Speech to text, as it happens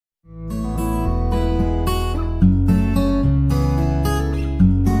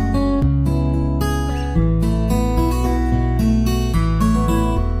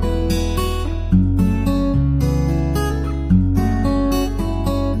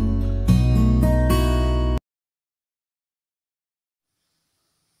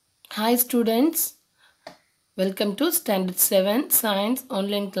Hi students, welcome to Standard 7 Science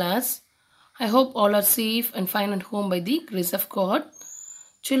online class. I hope all are safe and fine at home by the grace of God.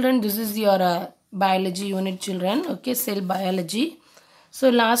 Children, this is your biology unit children, okay, cell biology. So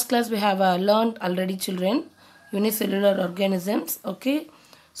last class we have learned already children, unicellular organisms, okay.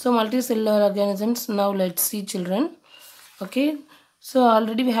 So multicellular organisms, now let's see children, okay. So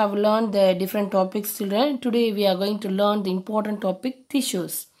already we have learned the different topics children. Today we are going to learn the important topic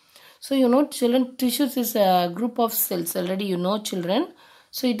tissues. So children, tissues is a group of cells. Already children.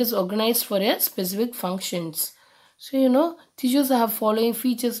 So it is organized for a specific functions. So tissues have following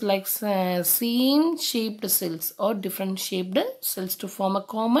features like same shaped cells or different shaped cells to form a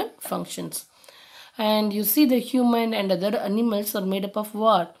common functions. And you see the human and other animals are made up of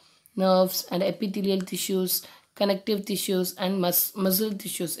what? Nerves and epithelial tissues, connective tissues and muscle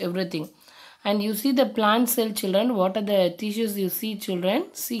tissues, everything. And you see the plant cell children. What are the tissues you see children?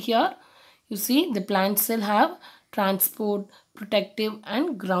 See here. You see the plant cell have transport, protective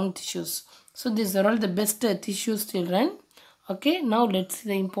and ground tissues. So these are all the best tissues children. Okay. Now let's see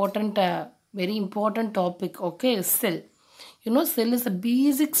the important, very important topic. Okay. Cell. Cell is a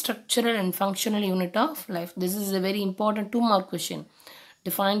basic structural and functional unit of life. This is a very important 2-mark question.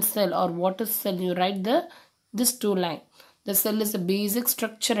 Define cell or what is cell? You write this 2 line. The cell is a basic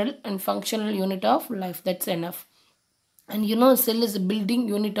structural and functional unit of life. That's enough. And cell is a building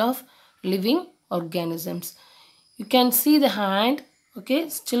unit of living organisms. You can see the hand. Okay,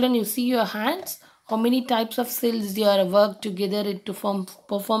 children, you see your hands. How many types of cells they are work together to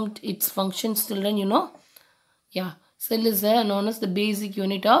perform its functions, children, Yeah, cell is known as the basic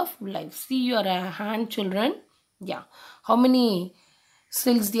unit of life. See your hand, children. Yeah, how many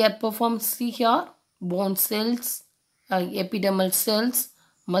cells they are performed? See here, bone cells, epidermal cells,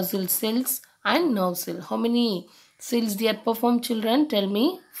 muscle cells and nerve cell. How many cells they are performed, children? Tell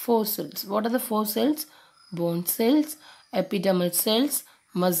me. 4 cells. What are the 4 cells? Bone cells, epidermal cells,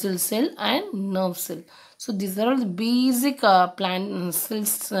 muscle cell and nerve cell. So these are all the basic plant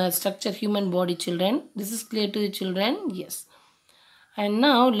cells structure human body, children. This is clear to the children? Yes. And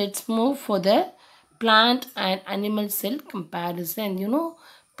now let's move for the plant and animal cell comparison.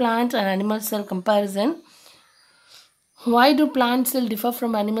 Plant and animal cell comparison. Why do plant cell differ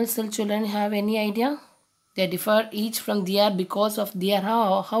from animal cell, children? Have any idea? They differ each from their because of their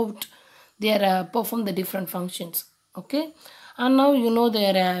how they are perform the different functions. Okay. And now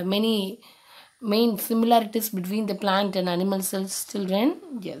there are many main similarities between the plant and animal cells, children.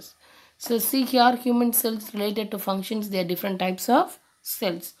 Yes. So see here, human cells related to functions. There are different types of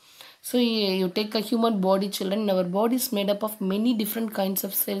cells. So you take a human body, children. Our body is made up of many different kinds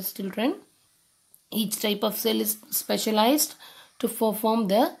of cells, children. Each type of cell is specialized to perform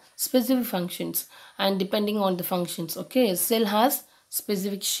the specific functions and depending on the functions. Okay, a cell has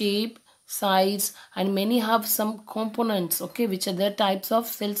specific shape, size and many have some components, okay, which other types of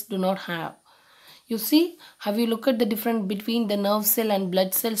cells do not have. You see, have you looked at the difference between the nerve cell and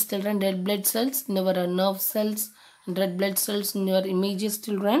blood cells, children? Red blood cells, never nerve cells and red blood cells in your images,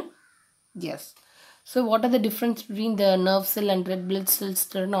 children? Yes. So what are the difference between the nerve cell and red blood cells,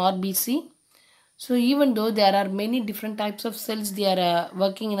 children? RBC? So even though there are many different types of cells they are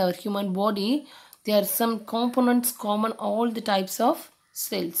working in our human body, there are some components common all the types of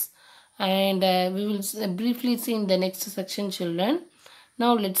cells. And we will briefly see in the next section, children.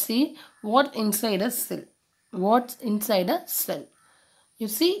 Now let's see what inside a cell. What's inside a cell? You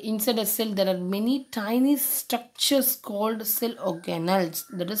see, inside a cell there are many tiny structures called cell organelles.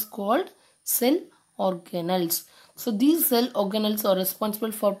 That is called cell organelles. So these cell organelles are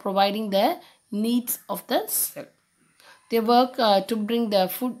responsible for providing the needs of the cell. They work to bring the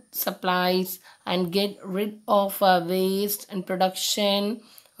food supplies and get rid of waste and production,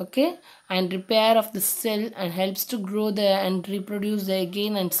 okay, and repair of the cell and helps to grow the and reproduce the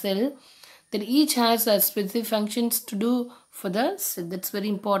again and cell. That each has specific functions to do for the cell. That's very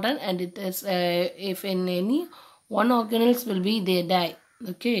important. And it is if in any one organelles will be they die,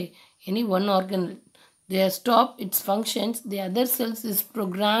 okay, any one organelle they stop its functions, the other cells is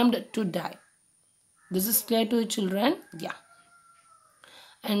programmed to die. This is clear to you, children? Yeah.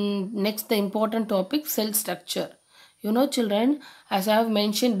 And next, the important topic, cell structure. Children, as I have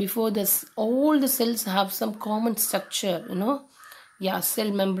mentioned before, this all the cells have some common structure, Yeah, cell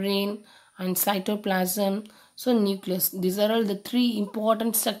membrane and cytoplasm. So nucleus. These are all the 3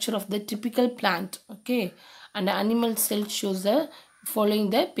 important structure of the typical plant. Okay. And the animal cell shows the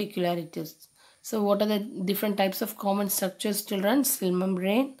following the peculiarities. So what are the different types of common structures, children? Cell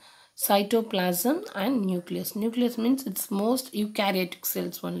membrane, cytoplasm and nucleus. Nucleus means it's most eukaryotic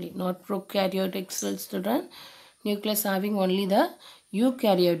cells only, not prokaryotic cells, children. Nucleus having only the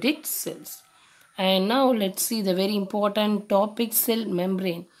eukaryotic cells. And now let's see the very important topic, cell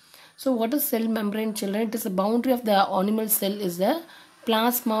membrane. So what is cell membrane, children? It is the boundary of the animal cell is the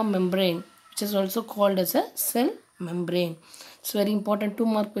plasma membrane, which is also called as a cell membrane. It's very important. 2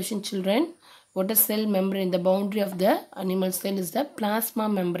 more question, children. What is cell membrane? The boundary of the animal cell is the plasma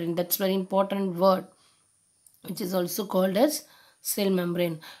membrane. That's very important word, which is also called as cell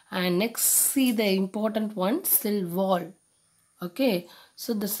membrane. And next, see the important one, cell wall. Okay,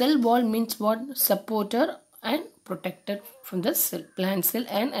 so the cell wall means what? Supporter and protected from the cell, plant cell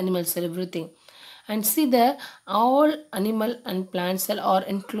and animal cell, everything. And see, the all animal and plant cell are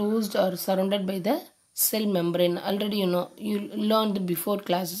enclosed or surrounded by the cell membrane. Already you learned before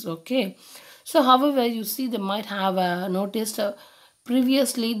classes. Okay, so however, you see, they might have noticed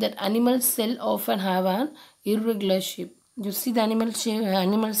previously that animal cell often have an irregular shape. You see the animal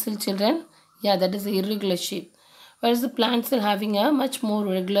cell, children? Yeah, that is the irregular shape. Whereas the plant cell having a much more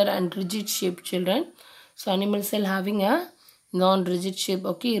regular and rigid shape, children. So animal cell having a non-rigid shape,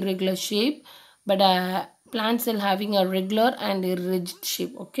 okay, irregular shape, but plant cell having a regular and rigid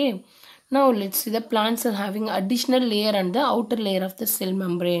shape, okay. Now let's see the plant cell having additional layer and the outer layer of the cell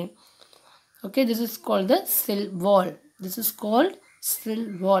membrane. Okay, this is called the cell wall. This is called cell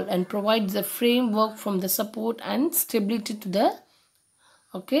wall and provides the framework from the support and stability to the,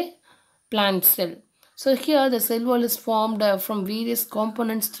 okay, plant cell. So here the cell wall is formed from various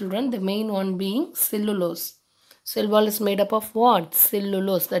components, children. The main one being cellulose. Cell wall is made up of what?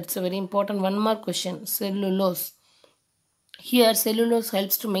 Cellulose. That's a very important 1 more question. Cellulose. Here cellulose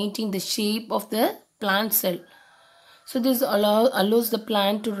helps to maintain the shape of the plant cell. So this allows the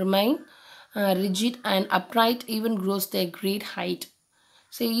plant to remain rigid and upright, even grows their great height.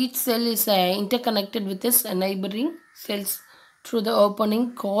 So each cell is interconnected with its neighboring cells through the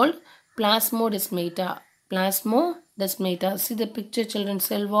opening called plasmodesmata. Plasmodesmata. See the picture, children,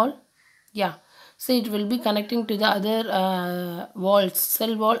 cell wall? Yeah. So it will be connecting to the other walls,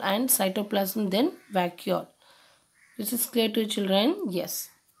 cell wall and cytoplasm, then vacuole. This is clear to children? Yes.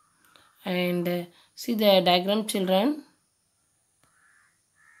 And see the diagram, children.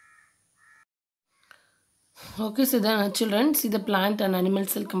 Okay, so then children, see the plant and animal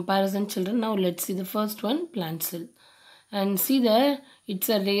cell comparison, children. Now let's see the first one, plant cell. And see there, it's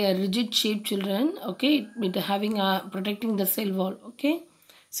a rigid shape, children. Okay, with having a protecting the cell wall. Okay,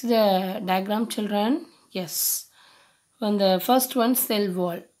 see the diagram, children. Yes, on the first one, cell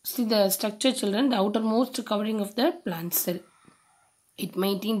wall. See the structure, children. The outermost covering of the plant cell. It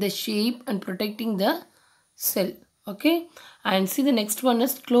maintains the shape and protecting the cell. Okay, and see the next one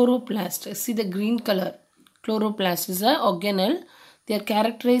is chloroplast. See the green color. Chloroplast is a organelle. They are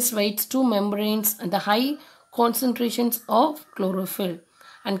characterized by its 2 membranes and the high concentrations of chlorophyll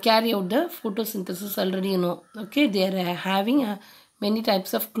and carry out the photosynthesis, already you know. Okay, they are having many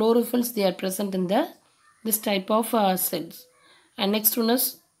types of chlorophylls. They are present in this type of cells. And next one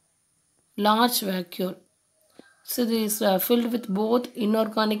is large vacuole. So this is filled with both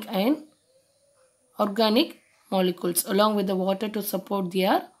inorganic and organic molecules along with the water to support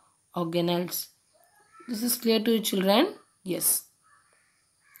their organelles. This is clear to you, children? Yes.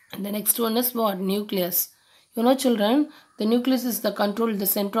 And the next one is what? Nucleus. You know, children, the nucleus is the control. The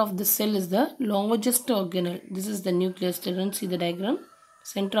center of the cell is the largest organelle. This is the nucleus, children. See the diagram.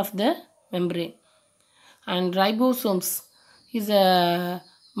 Center of the membrane. And ribosomes is a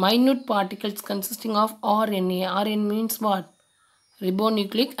minute particles consisting of RNA. RNA means what?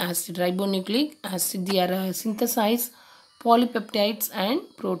 Ribonucleic acid. Ribonucleic acid. They are synthesized polypeptides and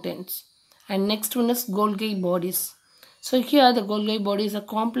proteins. And next one is Golgi bodies. So here the Golgi body is a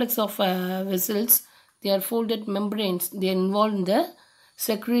complex of vessels. They are folded membranes. They are involved in the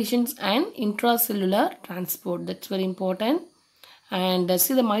secretions and intracellular transport. That's very important. And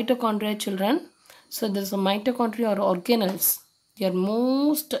see the mitochondria, children. So there's a mitochondria or organelles. They are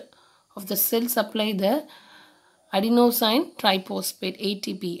most of the cells supply the adenosine triphosphate,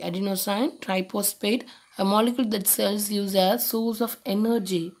 ATP. Adenosine triphosphate, a molecule that cells use as source of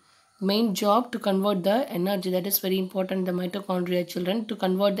energy. Main job to convert the energy. That is very important, the mitochondria, children, to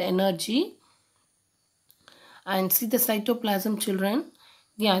convert the energy. And see the cytoplasm, children.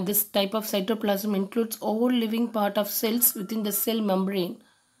 Yeah, this type of cytoplasm includes all living part of cells within the cell membrane.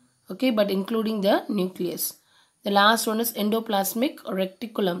 Okay, but including the nucleus. The last one is endoplasmic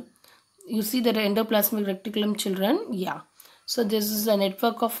reticulum. You see the endoplasmic reticulum, children? Yeah. So this is a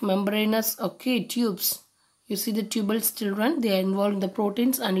network of membranous, okay, tubes. You see the tubules, children, they are involved in the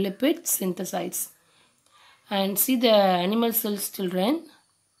proteins and lipid synthesis. And see the animal cells, children.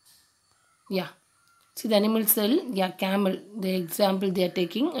 Yeah. See the animal cell, yeah, camel. The example they are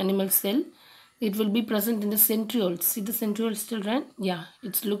taking, animal cell. It will be present in the centrioles. See the centrioles, children? Yeah,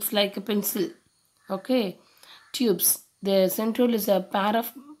 it looks like a pencil. Okay. Tubes. The centriole is a pair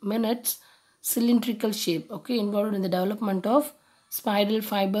of minutes cylindrical shape. Okay, involved in the development of spiral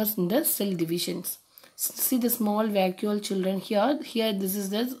fibers in the cell divisions. See the small vacuole, children, here. Here, this is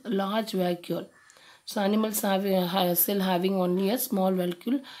the large vacuole. So animals have still having only a small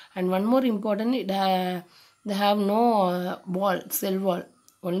vacuole, and one more important, they have no wall, cell wall.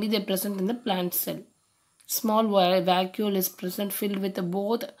 Only they present in the plant cell. Small vacuole is present filled with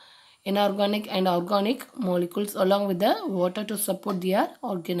both inorganic and organic molecules along with the water to support their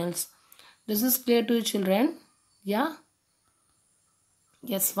organelles. This is clear to you, children? Yeah?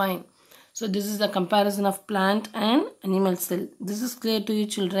 Yes, fine. So this is the comparison of plant and animal cell. This is clear to you,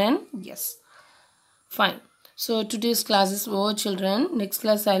 children? Yes. Fine. So today's class is over, children. Next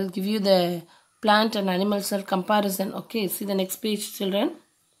class I will give you the plant and animal cell comparison. Okay, see the next page, children.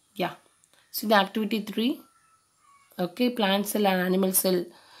 Yeah. See the activity 3. Okay, plant cell and animal cell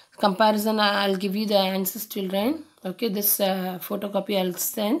comparison. I'll give you the answers, children. Okay, this photocopy I'll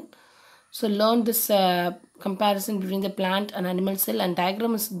send. So learn this comparison between the plant and animal cell, and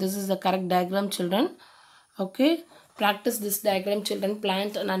diagram this is the correct diagram, children. Okay, practice this diagram, children.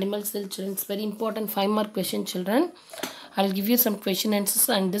 Plant and animal cell, children. It's very important 5-mark question, children. I'll give you some question answers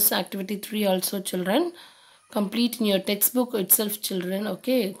and this activity 3 also, children. Complete in your textbook itself, children.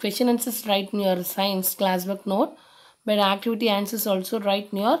 Okay, question answers write in your science classwork note, but activity answers also write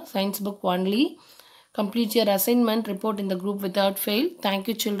in your science book only. Complete your assignment, report in the group without fail. Thank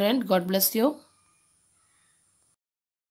you, children. God bless you.